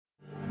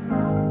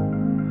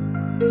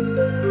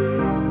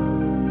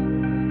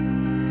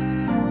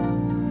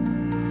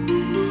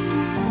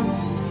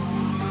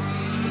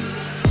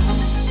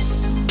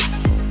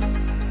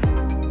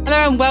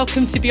and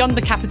welcome to Beyond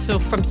the Capital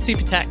from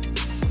Supertech.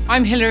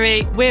 I'm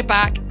Hilary, we're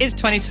back, it's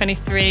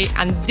 2023,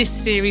 and this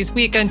series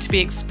we're going to be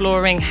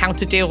exploring how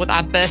to deal with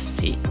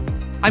adversity.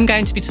 I'm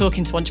going to be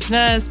talking to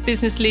entrepreneurs,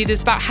 business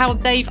leaders about how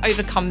they've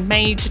overcome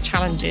major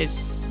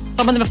challenges.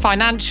 Some of them are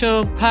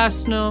financial,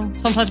 personal,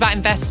 sometimes about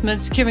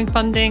investment, securing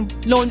funding,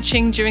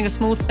 launching during a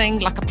small thing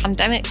like a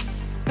pandemic.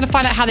 I'm going to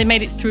find out how they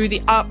made it through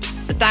the ups,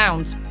 the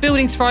downs,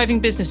 building thriving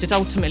businesses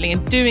ultimately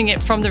and doing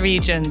it from the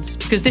regions,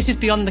 because this is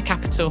Beyond the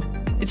Capital.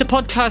 It's a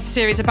podcast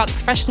series about the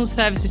professional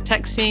services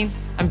tech scene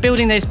and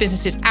building those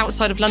businesses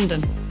outside of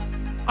London.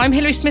 I'm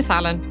Hilary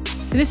Smith-Allen.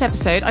 In this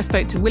episode, I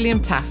spoke to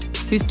William Taaffe,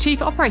 who's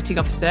Chief Operating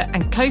Officer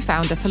and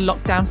co-founder for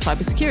Lockdown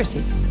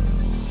Cybersecurity.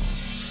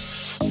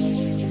 Do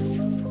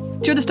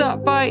you want to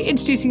start by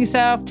introducing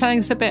yourself, telling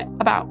us a bit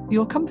about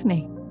your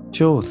company?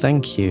 Sure,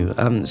 thank you.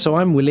 So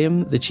I'm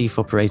William, the Chief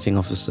Operating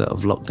Officer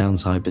of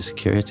Lockdown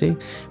Cybersecurity.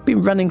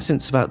 Been running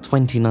since about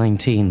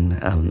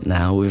 2019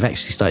 now. We've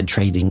actually started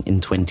trading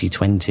in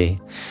 2020.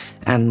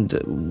 And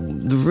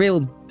the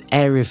real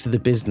area for the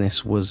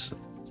business was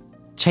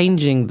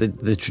changing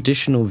the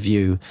traditional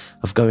view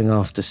of going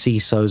after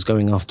CISOs,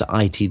 going after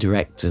IT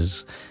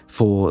directors,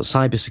 for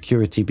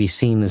cybersecurity be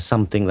seen as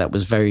something that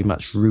was very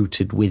much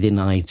rooted within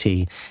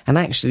IT, and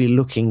actually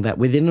looking that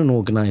within an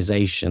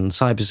organization,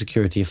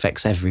 cybersecurity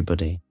affects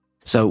everybody.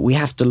 So we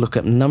have to look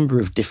at a number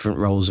of different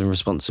roles and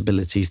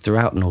responsibilities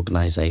throughout an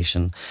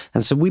organization.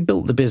 And so we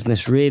built the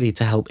business really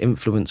to help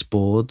influence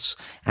boards,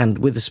 and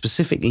with a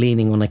specific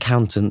leaning on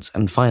accountants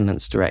and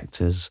finance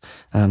directors,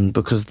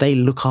 because they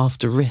look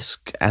after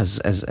risk as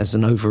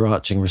an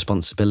overarching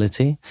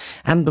responsibility,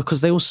 and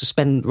because they also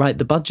write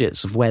the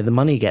budgets of where the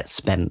money gets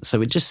spent.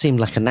 So it just seemed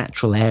like a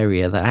natural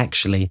area that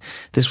actually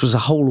this was a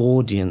whole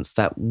audience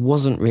that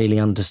wasn't really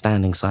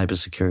understanding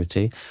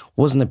cybersecurity,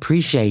 wasn't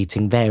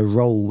appreciating their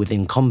role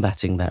within combating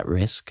that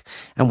risk.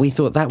 And we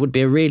thought that would be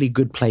a really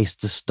good place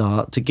to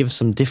start to give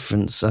some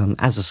difference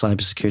as a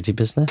cybersecurity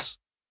business.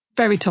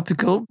 Very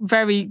topical,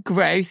 very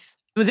growth.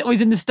 Was it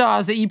always in the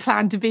stars that you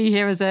planned to be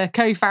here as a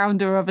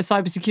co-founder of a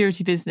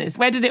cybersecurity business?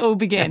 Where did it all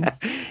begin?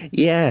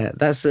 Yeah,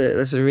 that's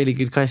a really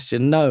good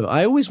question. No,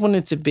 I always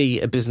wanted to be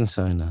a business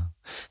owner.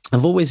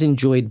 I've always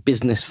enjoyed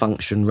business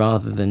function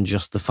rather than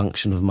just the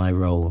function of my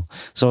role.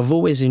 So I've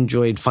always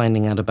enjoyed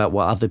finding out about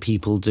what other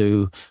people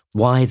do,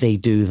 why they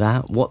do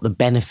that, what the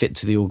benefit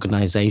to the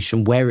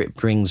organization, where it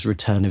brings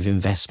return of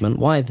investment,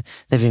 why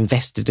they've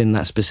invested in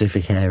that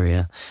specific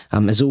area,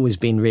 has always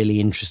been really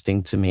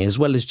interesting to me, as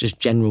well as just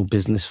general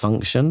business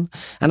function.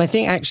 And I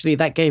think actually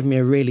that gave me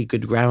a really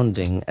good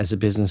grounding as a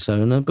business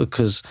owner,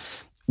 because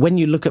when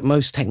you look at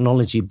most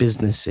technology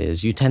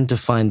businesses, you tend to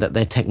find that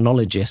they're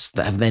technologists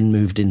that have then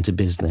moved into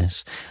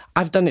business.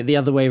 I've done it the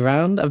other way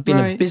around. I've been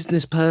a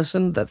business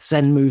person that's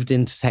then moved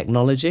into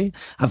technology.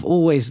 I've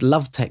always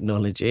loved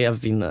technology.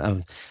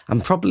 I'm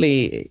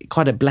probably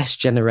quite a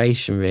blessed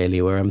generation,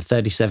 really, where I'm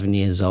 37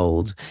 years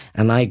old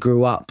and I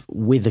grew up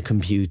with a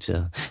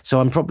computer. So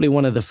I'm probably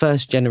one of the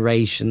first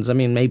generations, I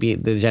mean, maybe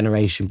the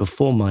generation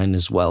before mine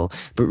as well,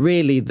 but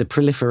really the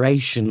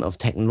proliferation of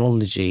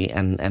technology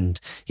and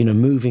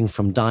moving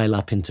from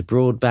dial-up into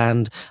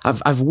broadband.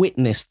 I've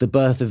witnessed the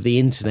birth of the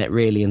internet,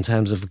 really, in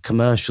terms of a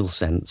commercial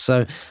sense.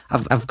 So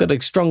I've got a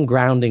strong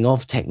grounding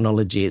of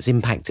technology. It's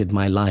impacted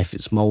my life.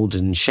 It's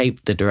molded and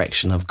shaped the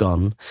direction I've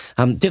gone.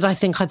 Did I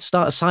think I'd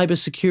start a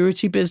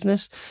cybersecurity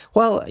business?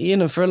 Well,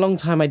 for a long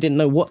time, I didn't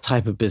know what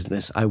type of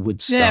business I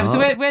would start. Yeah, so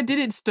where did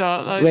it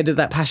start? Where did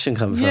that passion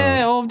come from?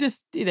 Yeah, or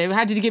just,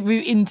 how did you get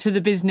into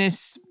the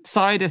business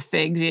side of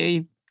things?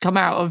 You come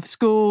out of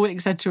school,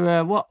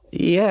 etc. What?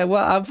 Yeah,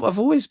 well, I've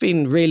always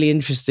been really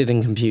interested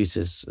in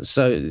computers.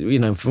 So,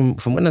 from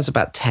when I was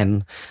about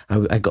 10,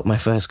 I got my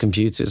first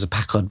computer. It was a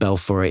Packard Bell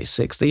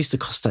 486. They used to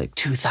cost like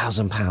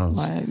 £2,000.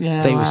 Right,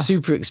 yeah, they were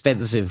super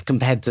expensive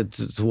compared to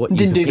what you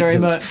didn't do very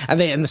much.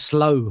 And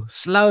slow,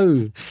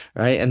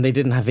 right? And they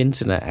didn't have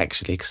internet,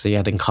 actually, because they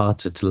had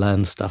Encarta to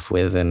learn stuff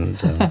with,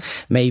 and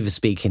Mavis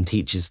speaking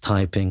teaches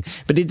typing.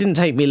 But it didn't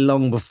take me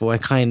long before I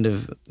kind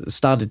of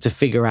started to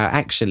figure out,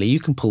 actually,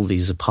 you can pull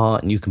these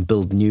apart and you can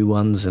build new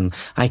ones, and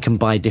I can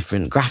buy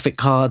different graphic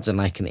cards and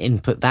I can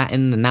input that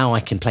in, and now I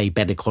can play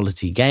better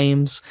quality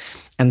games.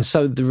 And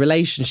so the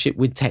relationship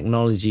with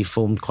technology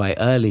formed quite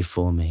early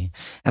for me.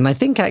 And I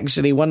think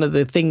actually one of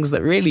the things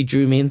that really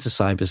drew me into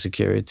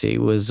cybersecurity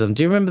was,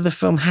 do you remember the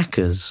film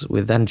Hackers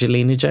with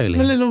Angelina Jolie?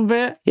 A little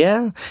bit.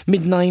 Yeah,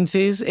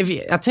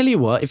 mid-90s. I tell you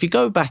what, if you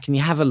go back and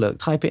you have a look,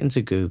 type it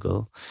into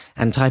Google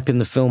and type in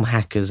the film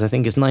Hackers, I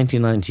think it's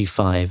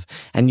 1995,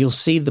 and you'll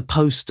see the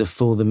poster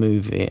for the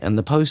movie. And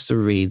the poster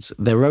reads,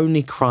 "Their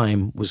only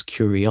crime was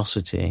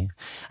curiosity."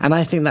 And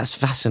I think that's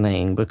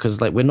fascinating because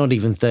we're not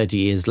even 30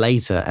 years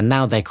later, and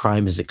now their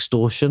crime is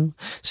extortion.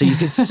 So you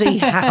can see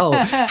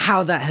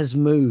how that has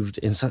moved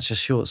in such a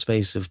short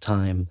space of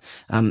time,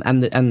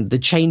 and the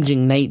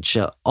changing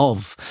nature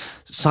of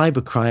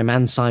cybercrime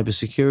and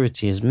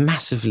cybersecurity has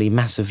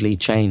massively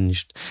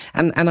changed,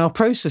 and our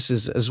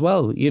processes as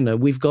well. You know,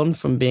 we've gone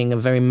from being a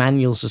very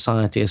manual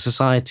society, a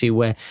society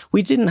where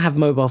we didn't have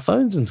mobile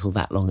phones until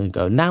that long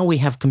ago. Now we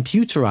have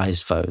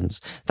computerized phones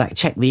that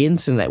check the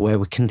internet, where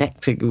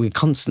we're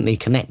constantly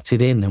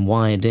connected in and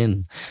wired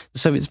in.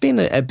 So it's been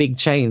a big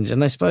change,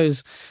 and I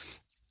suppose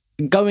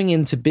going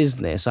into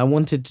business, I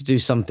wanted to do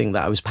something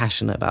that I was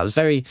passionate about.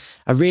 I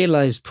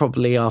realized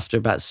probably after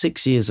about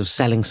 6 years of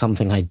selling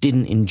something I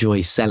didn't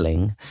enjoy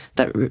selling,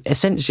 that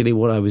essentially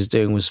what I was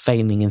doing was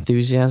feigning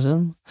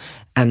enthusiasm.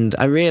 And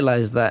I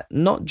realized that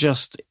not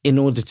just in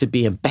order to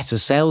be a better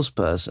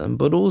salesperson,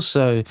 but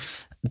also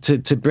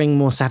to bring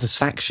more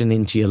satisfaction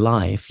into your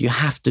life, you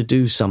have to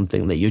do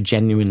something that you're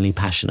genuinely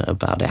passionate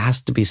about. It has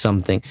to be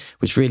something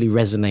which really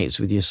resonates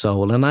with your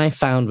soul. And I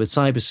found with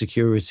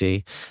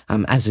cybersecurity,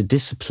 as a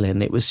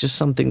discipline, it was just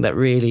something that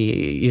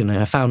really, you know,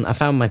 I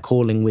found my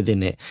calling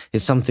within it.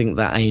 It's something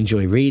that I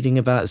enjoy reading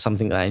about. It's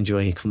something that I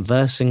enjoy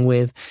conversing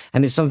with.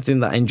 And it's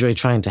something that I enjoy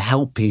trying to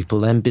help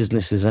people and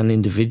businesses and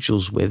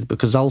individuals with,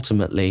 because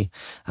ultimately,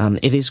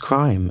 it is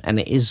crime and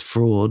it is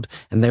fraud,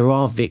 and there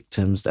are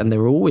victims, and there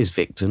are always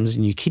victims,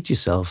 and you kid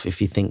yourself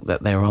if you think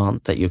that there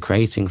aren't, that you're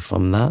creating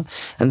from that.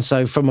 And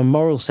so from a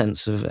moral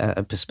sense of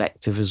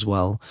perspective as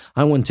well,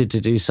 I wanted to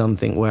do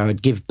something where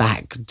I'd give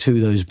back to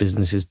those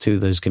businesses, to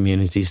those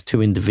communities,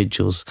 to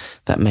individuals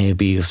that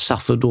maybe have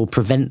suffered, or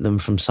prevent them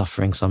from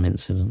suffering some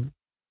incident.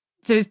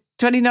 So it's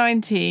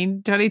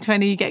 2019,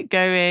 2020, you get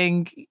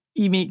going,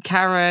 you meet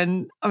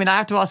Karen. I mean, I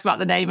have to ask about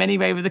the name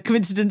anyway, with the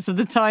coincidence of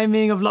the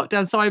timing of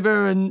lockdown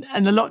cyber and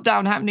the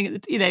lockdown happening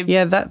at the, you know.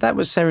 Yeah, that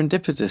was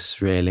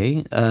serendipitous,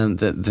 really,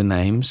 the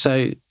name.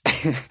 So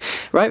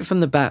right from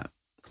the bat,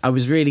 I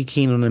was really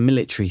keen on a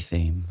military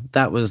theme.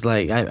 That was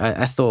like,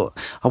 I thought,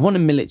 I want a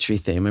military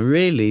theme. And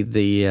really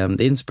the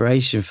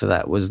inspiration for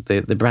that was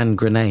the brand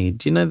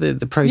Grenade. You know,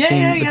 the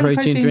protein, the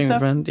protein drink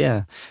stuff. brand?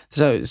 Yeah.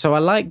 So I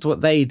liked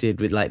what they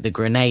did with like the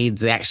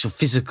grenades, the actual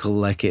physical,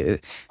 like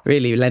it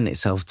really lent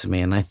itself to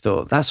me. And I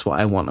thought, that's what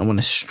I want. I want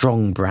a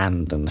strong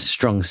brand and a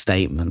strong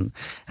statement.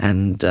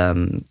 And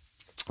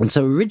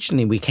so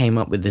originally we came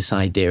up with this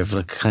idea of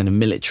like a kind of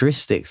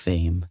militaristic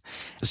theme.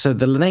 So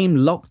the name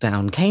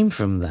Lockdown came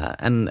from that.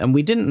 And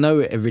we didn't know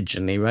it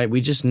originally, right?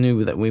 We just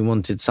knew that we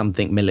wanted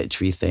something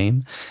military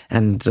theme.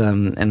 And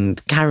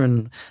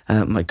Karen,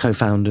 my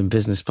co-founder and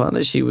business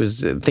partner, she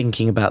was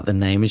thinking about the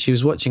name, and she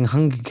was watching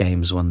Hunger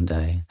Games one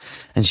day.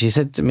 And she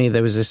said to me,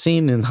 there was a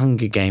scene in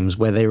Hunger Games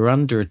where they were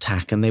under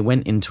attack and they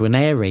went into an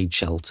air raid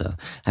shelter.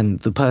 And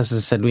the person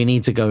said, we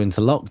need to go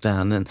into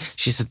lockdown. And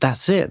she said,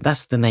 that's it.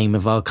 That's the name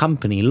of our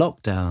company,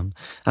 Lockdown.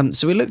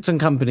 So we looked on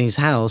Company's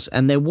House,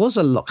 and there was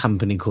a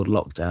company called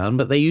Lockdown,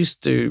 but they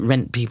used to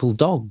rent people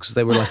dogs.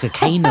 They were like a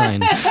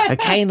canine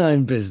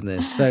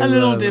business. So a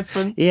little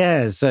different.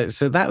 Yeah. So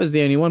that was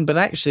the only one, but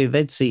actually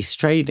they'd ceased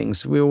trading.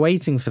 So we were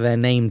waiting for their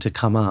name to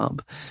come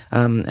up.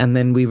 And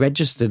then we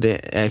registered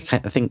it, I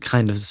think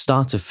kind of the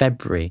start of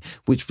February,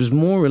 which was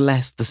more or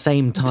less the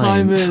same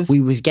time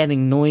we were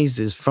getting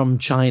noises from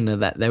China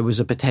that there was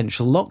a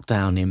potential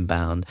lockdown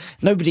inbound.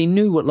 Nobody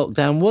knew what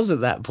lockdown was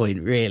at that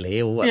point,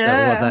 really, or what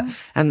that.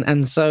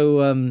 And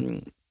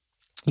so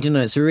you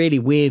know, it's a really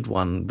weird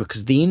one,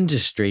 because the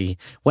industry,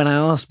 when I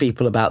asked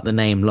people about the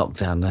name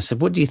Lockdown, I said,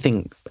 what do you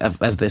think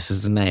of this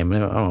as a name?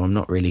 And they were, oh, I'm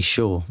not really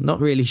sure.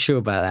 Not really sure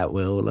about that,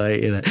 Will.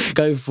 Like, you know,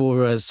 go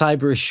for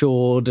Cyber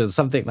Assured or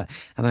something like.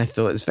 And I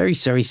thought it's very,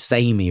 very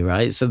samey,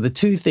 right? So the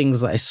two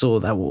things that I saw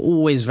that were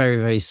always very,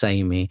 very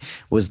samey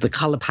was the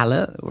color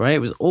palette, right?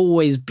 It was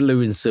always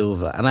blue and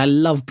silver. And I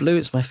love blue.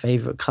 It's my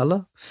favorite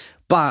color.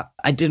 But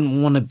I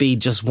didn't want to be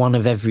just one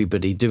of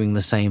everybody doing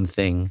the same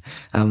thing.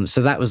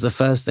 So that was the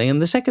first thing. And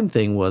the second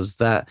thing was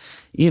that,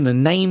 you know,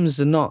 names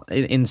are not,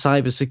 in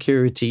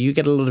cybersecurity, you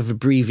get a lot of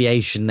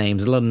abbreviation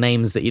names, a lot of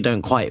names that you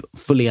don't quite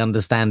fully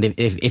understand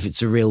if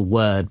it's a real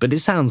word, but it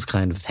sounds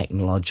kind of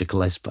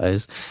technological, I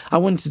suppose. I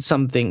wanted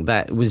something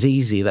that was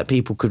easy, that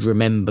people could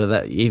remember,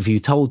 that if you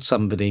told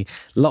somebody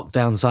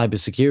lockdown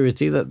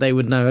cybersecurity, that they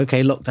would know,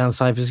 okay, lockdown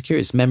cybersecurity,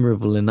 it's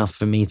memorable enough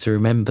for me to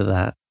remember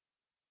that.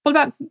 What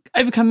about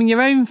overcoming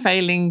your own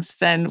failings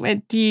then?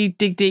 Where do you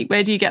dig deep?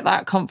 Where do you get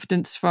that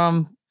confidence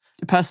from?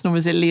 Your personal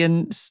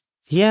resilience?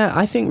 Yeah,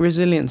 I think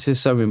resilience is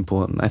so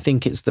important. I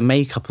think it's the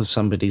makeup of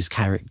somebody's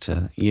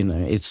character. You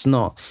know, it's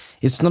not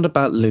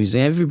about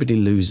losing. Everybody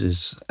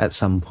loses at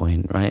some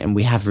point, right? And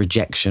we have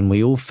rejection.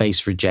 We all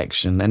face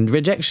rejection, and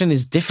rejection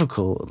is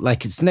difficult.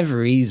 Like, it's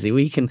never easy.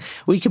 We can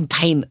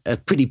paint a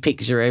pretty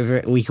picture over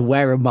it. We can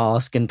wear a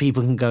mask, and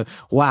people can go,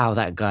 "Wow,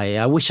 that guy!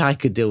 I wish I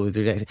could deal with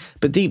rejection."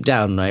 But deep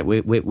down, right,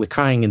 we're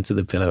crying into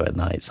the pillow at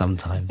night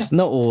sometimes.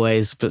 Not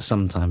always, but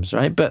sometimes,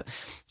 right? But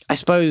I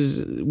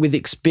suppose with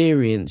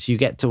experience, you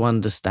get to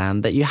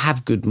understand that you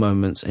have good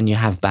moments and you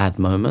have bad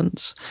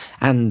moments,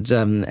 and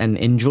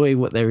enjoy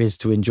what there is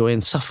to enjoy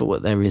and suffer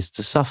what there is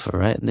to suffer,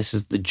 right? And this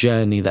is the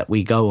journey that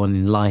we go on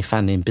in life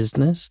and in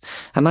business.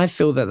 And I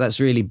feel that that's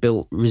really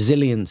built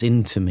resilience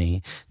into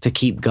me to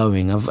keep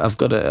going. I've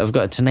got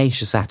a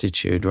tenacious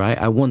attitude, right?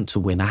 I want to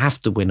win. I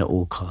have to win at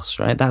all costs,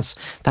 right? That's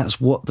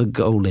what the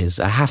goal is.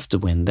 I have to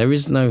win. There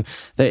is no,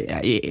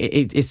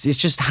 it's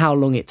just how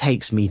long it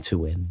takes me to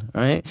win,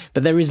 right?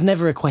 But there is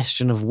never a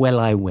question of will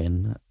I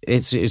win.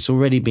 It's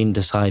already been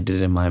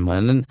decided in my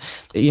mind. And,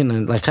 you know,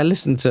 like I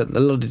listen to a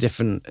lot of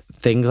different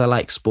things. I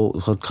like sport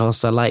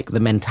podcasts. I like the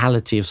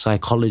mentality of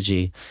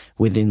psychology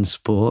within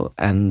sport.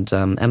 And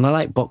I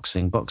like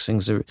boxing.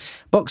 Boxing's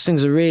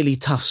a really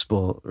tough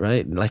sport,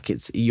 right? Like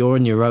you're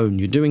on your own.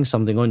 You're doing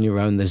something on your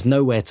own. There's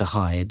nowhere to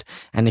hide.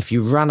 And if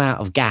you run out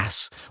of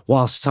gas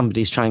whilst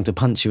somebody's trying to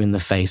punch you in the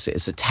face,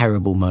 it's a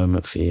terrible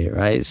moment for you,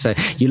 right? So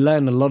you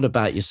learn a lot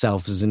about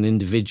yourself as an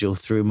individual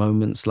through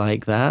moments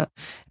like that.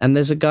 And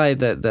there's a guy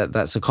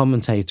that's a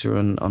commentator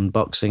on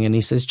boxing, and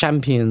he says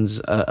champions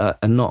are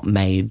not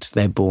made,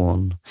 they're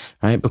born,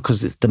 right?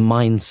 Because it's the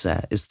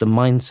mindset. It's the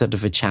mindset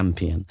of a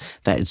champion,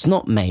 that it's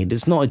not made,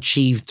 it's not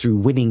achieved through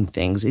winning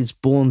things. It's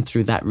born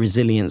through that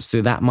resilience,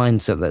 through that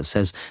mindset that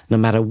says, no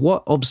matter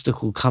what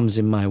obstacle comes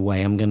in my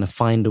way, I'm going to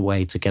find a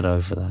way to get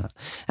over that.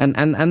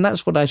 And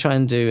that's what I try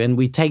and do. And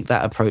we take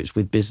that approach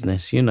with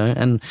business, you know,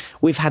 and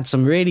we've had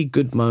some really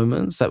good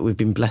moments that we've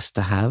been blessed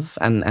to have.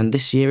 And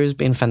this year has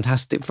been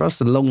fantastic for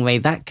us. And long may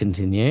that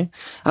continue.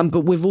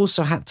 But we've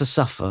also had to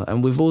suffer,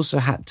 and we've also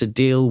had to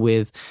deal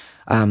with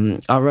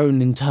our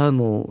own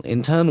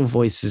internal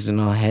voices in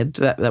our head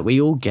that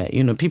we all get.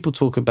 You know, people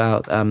talk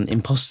about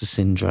imposter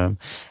syndrome.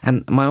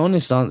 And my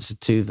honest answer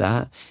to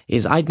that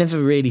is I'd never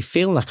really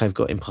feel like I've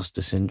got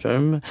imposter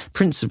syndrome,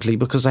 principally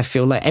because I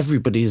feel like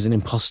everybody is an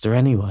imposter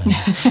anyway,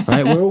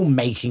 right? We're all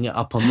making it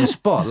up on the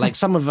spot. Like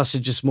some of us are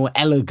just more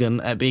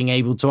elegant at being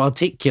able to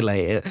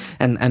articulate it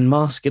and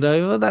mask it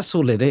over. That's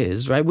all it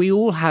is, right? We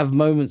all have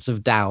moments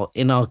of doubt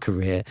in our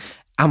career.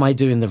 Am I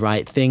doing the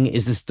right thing?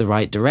 Is this the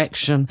right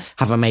direction?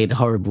 Have I made a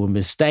horrible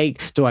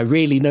mistake? Do I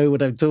really know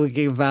what I'm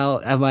talking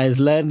about? Am I as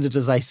learned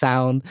as I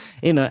sound?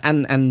 You know,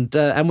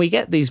 and we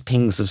get these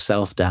pings of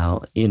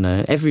self-doubt, you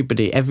know,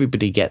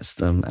 everybody gets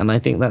them. And I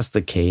think that's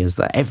the key, is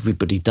that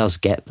everybody does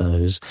get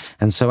those.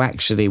 And so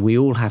actually we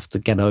all have to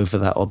get over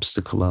that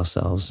obstacle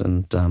ourselves.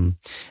 And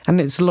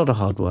it's a lot of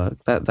hard work.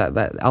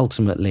 That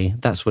ultimately,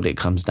 that's what it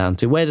comes down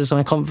to. Where does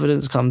my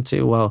confidence come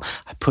to? Well,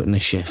 I put in a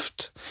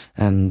shift,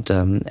 and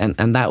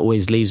that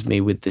always leaves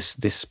me with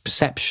this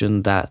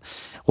perception that,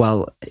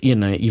 well, you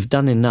know, you've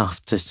done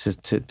enough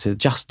to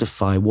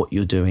justify what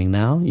you're doing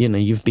now. You know,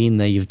 you've been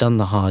there, you've done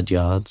the hard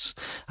yards.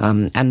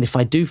 And if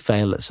I do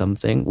fail at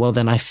something, well,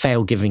 then I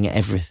fail giving it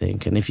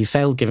everything. And if you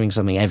fail giving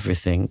something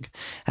everything,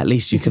 at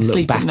least you can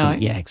look back.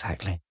 Yeah,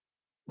 exactly.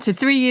 So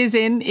 3 years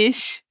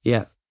in-ish.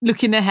 Yeah.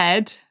 Looking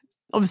ahead,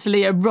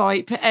 obviously a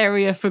ripe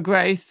area for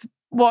growth.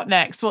 What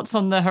next? What's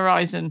on the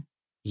horizon?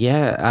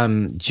 Yeah,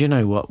 do you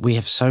know what? We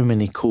have so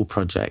many cool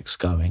projects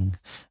going.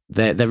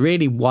 They're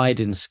really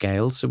wide in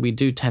scale, so we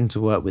do tend to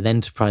work with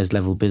enterprise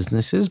level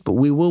businesses, but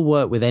we will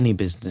work with any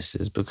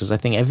businesses, because I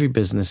think every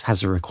business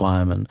has a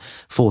requirement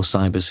for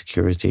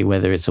cybersecurity,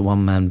 whether it's a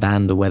one-man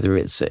band or whether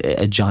it's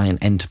a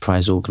giant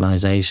enterprise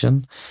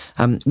organization.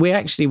 We're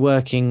actually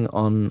working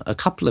on a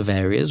couple of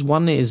areas.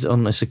 One is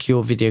on a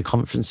secure video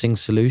conferencing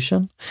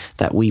solution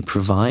that we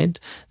provide.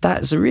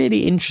 That's a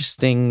really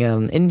interesting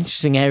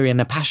area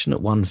and a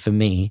passionate one for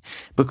me,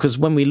 because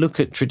when we look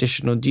at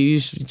traditional, do you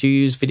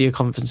use video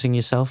conferencing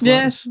yourself?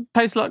 Yes,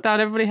 post-lockdown,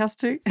 everybody has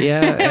to.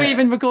 Yeah. We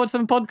even record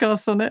some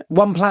podcasts on it.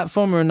 One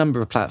platform or a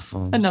number of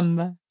platforms? A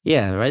number.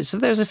 Yeah, right. So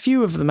there's a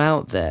few of them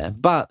out there,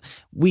 but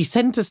we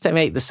tend to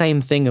make the same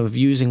thing of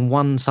using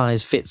one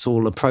size fits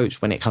all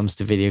approach when it comes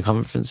to video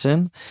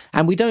conferencing,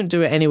 and we don't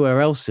do it anywhere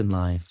else in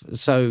life.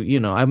 So, you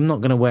know, I'm not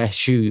going to wear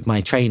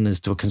my trainers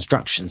to a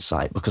construction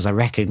site because I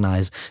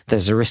recognize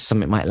there's a risk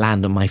something might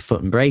land on my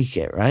foot and break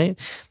it, right?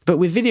 But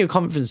with video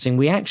conferencing,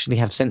 we actually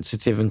have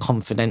sensitive and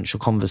confidential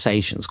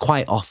conversations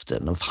quite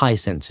often of high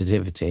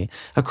sensitivity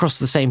across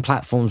the same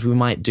platforms we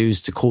might do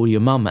to call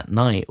your mum at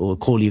night or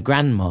call your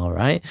grandma,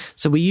 right?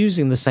 So we're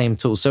using the same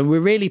tool. So we're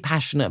really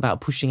passionate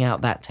about pushing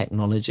out that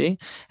technology,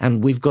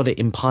 and we've got it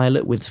in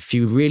pilot with a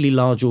few really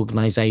large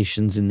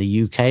organizations in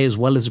the UK as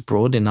well as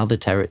abroad in other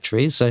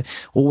territories. So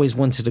always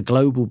wanted a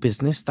global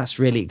business. That's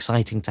really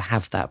exciting to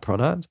have that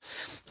product.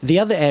 The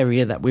other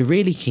area that we're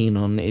really keen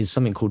on is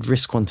something called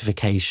risk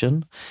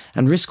quantification.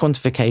 And risk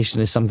quantification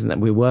is something that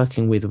we're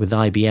working with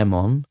IBM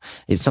on.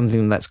 It's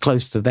something that's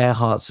close to their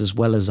hearts as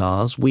well as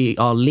ours.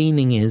 Our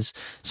leaning is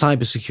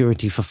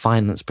cybersecurity for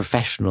finance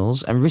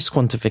professionals, and risk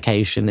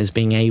quantification is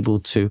being able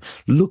to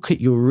look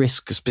at your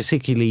risk,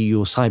 particularly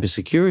your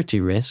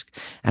cybersecurity risk,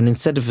 and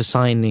instead of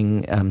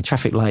assigning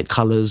traffic light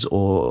colors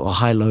or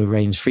high-low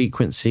range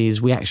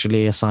frequencies, we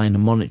actually assign a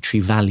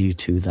monetary value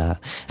to that.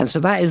 And so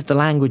that is the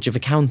language of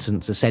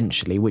accountants,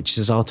 essentially, which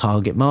is our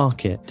target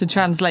market. To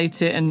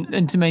translate it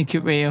and to make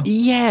it real.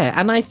 Yeah,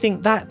 and I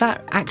think that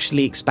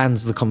actually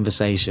expands the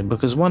conversation,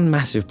 because one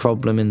massive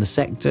problem in the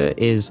sector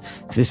is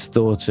this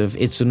thought of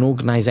it's an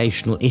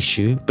organisational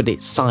issue, but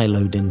it's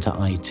siloed into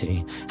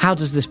IT. How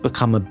does this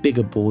become a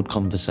bigger board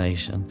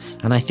conversation?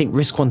 And I think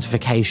risk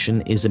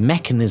quantification is a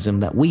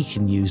mechanism that we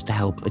can use to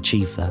help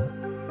achieve that.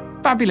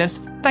 Fabulous.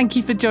 Thank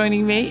you for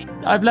joining me.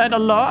 I've learned a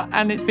lot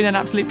and it's been an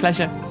absolute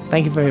pleasure.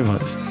 Thank you very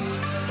much.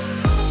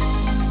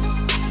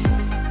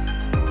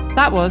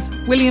 That was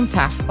William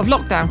Taaffe of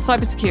Lockdown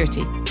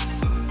Cybersecurity.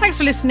 Thanks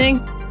for listening.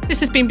 This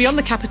has been Beyond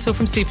the Capital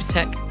from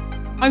Supertech.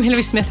 I'm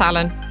Hilary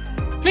Smith-Allen.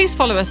 Please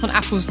follow us on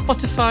Apple,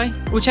 Spotify,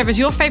 or whichever is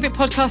your favourite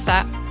podcast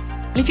app.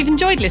 And if you've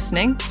enjoyed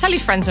listening, tell your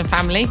friends and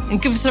family and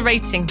give us a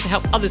rating to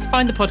help others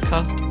find the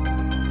podcast.